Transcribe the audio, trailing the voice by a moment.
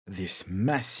This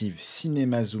massive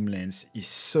cinema zoom lens is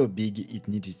so big it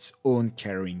needs its own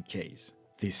carrying case.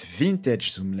 This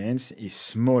vintage zoom lens is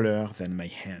smaller than my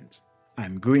hand.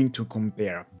 I'm going to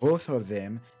compare both of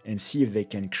them and see if they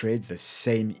can create the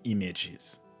same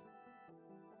images.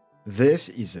 This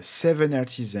is a 7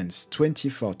 Artisans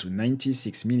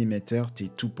 24-96mm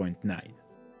t2.9.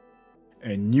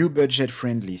 A new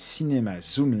budget-friendly cinema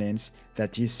zoom lens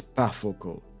that is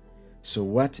parfocal. So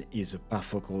what is a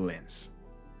parfocal lens?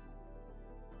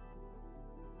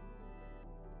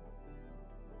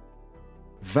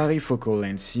 Varifocal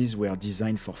lenses were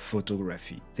designed for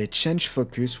photography. They change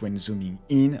focus when zooming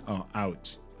in or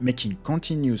out, making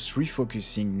continuous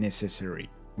refocusing necessary.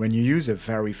 When you use a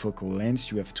varifocal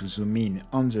lens, you have to zoom in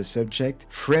on the subject,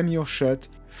 frame your shot,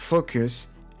 focus,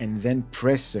 and then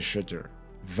press the shutter.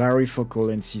 Varifocal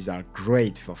lenses are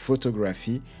great for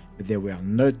photography, but they were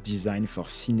not designed for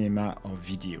cinema or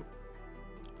video.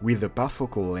 With a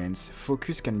parfocal lens,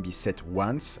 focus can be set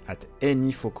once at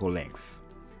any focal length,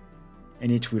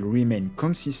 and it will remain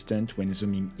consistent when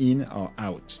zooming in or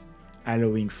out,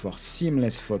 allowing for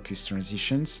seamless focus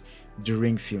transitions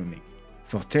during filming.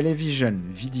 For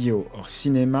television, video, or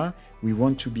cinema, we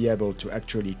want to be able to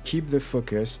actually keep the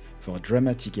focus for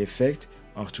dramatic effect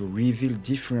or to reveal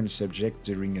different subjects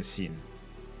during a scene.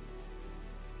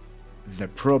 The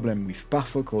problem with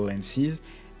parfocal lenses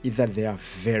is that they are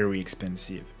very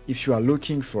expensive. If you are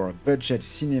looking for a budget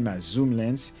cinema zoom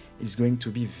lens, it's going to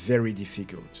be very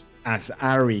difficult, as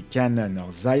Arri, Canon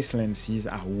or Zeiss lenses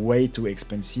are way too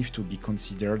expensive to be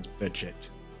considered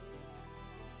budget.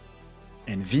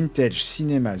 And vintage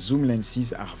cinema zoom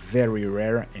lenses are very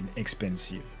rare and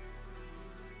expensive.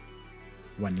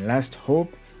 One last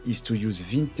hope is to use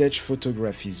vintage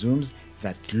photography zooms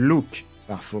that look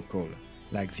parfocal,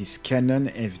 like this Canon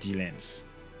FD lens.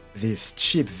 This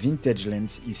cheap vintage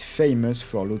lens is famous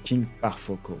for looking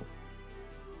parfocal.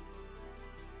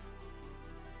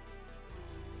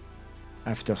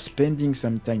 After spending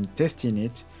some time testing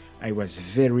it, I was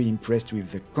very impressed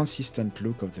with the consistent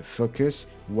look of the focus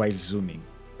while zooming.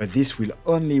 But this will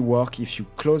only work if you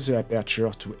close the aperture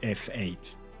to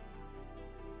f8.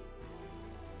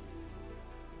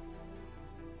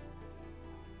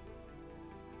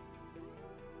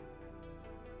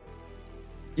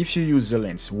 If you use the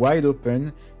lens wide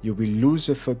open, you will lose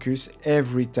the focus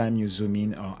every time you zoom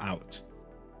in or out.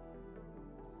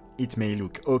 It may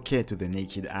look okay to the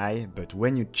naked eye, but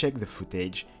when you check the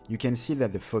footage, you can see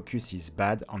that the focus is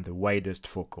bad on the widest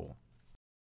focal.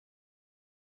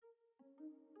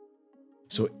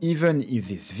 So even if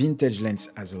this vintage lens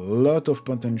has a lot of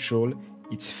potential,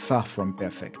 it's far from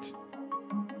perfect.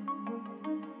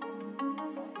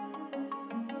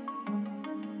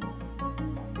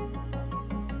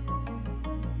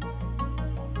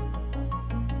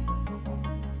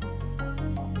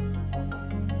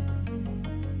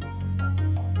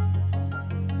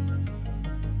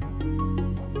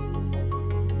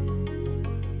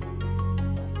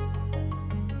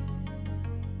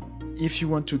 If you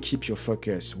want to keep your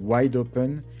focus wide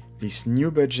open, this new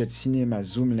budget cinema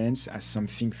zoom lens has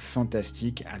something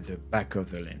fantastic at the back of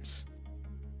the lens.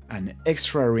 An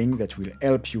extra ring that will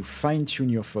help you fine-tune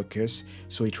your focus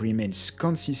so it remains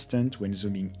consistent when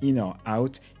zooming in or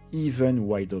out, even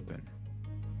wide open.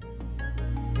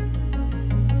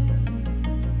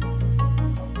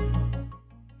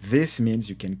 This means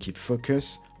you can keep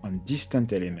focus on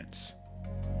distant elements.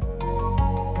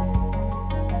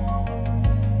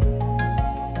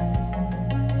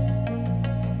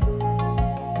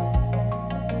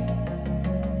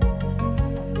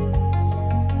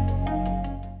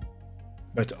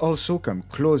 But also come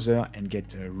closer and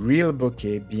get a real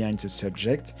bokeh behind the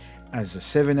subject, as the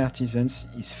 7 Artisans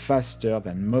is faster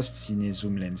than most Cine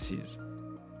zoom lenses.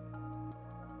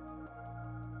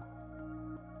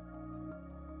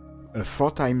 A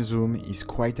 4x zoom is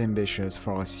quite ambitious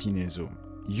for a Cine zoom.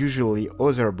 Usually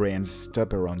other brands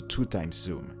stop around 2x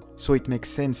zoom, so it makes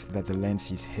sense that the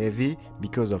lens is heavy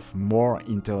because of more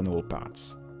internal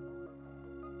parts.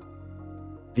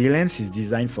 The lens is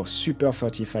designed for Super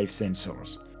 45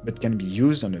 sensors, but can be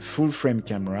used on a full-frame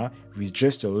camera with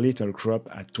just a little crop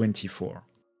at 24.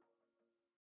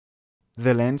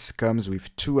 The lens comes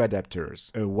with two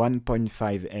adapters, a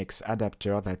 1.5x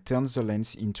adapter that turns the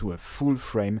lens into a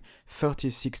full-frame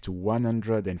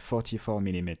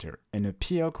 36-144mm, and a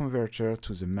PL converter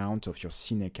to the mount of your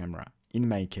Cine camera. In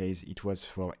my case, it was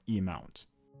for E-mount.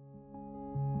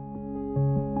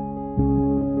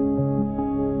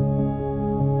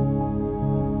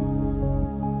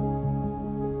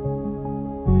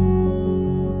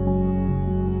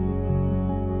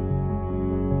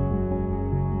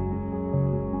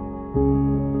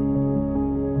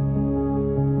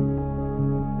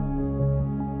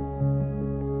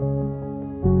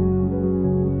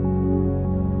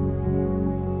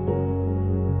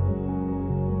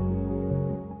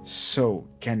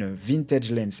 Can a vintage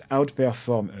lens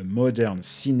outperform a modern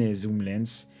Cine zoom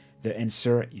lens? The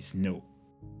answer is no.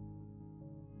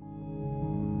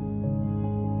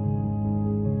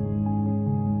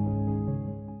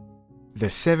 The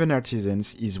 7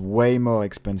 Artisans is way more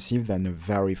expensive than a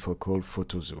varifocal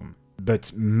photo zoom,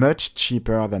 but much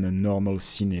cheaper than a normal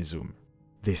Cine zoom.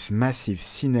 This massive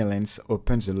Cine lens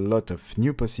opens a lot of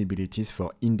new possibilities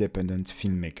for independent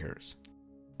filmmakers.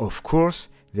 Of course,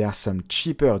 there are some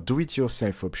cheaper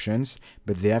do-it-yourself options,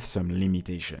 but they have some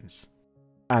limitations.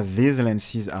 As these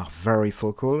lenses are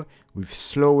varifocal, with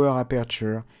slower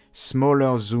aperture,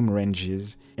 smaller zoom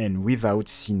ranges, and without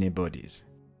Cine bodies.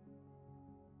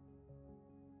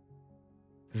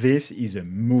 This is a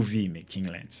movie-making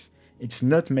lens. It's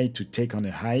not made to take on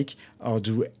a hike or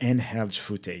do handheld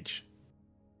footage.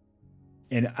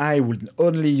 And I would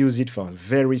only use it for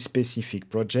very specific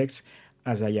projects,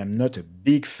 as I am not a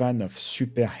big fan of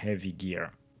super heavy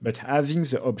gear. But having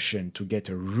the option to get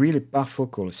a real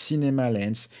parfocal cinema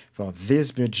lens for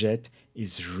this budget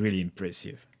is really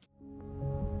impressive.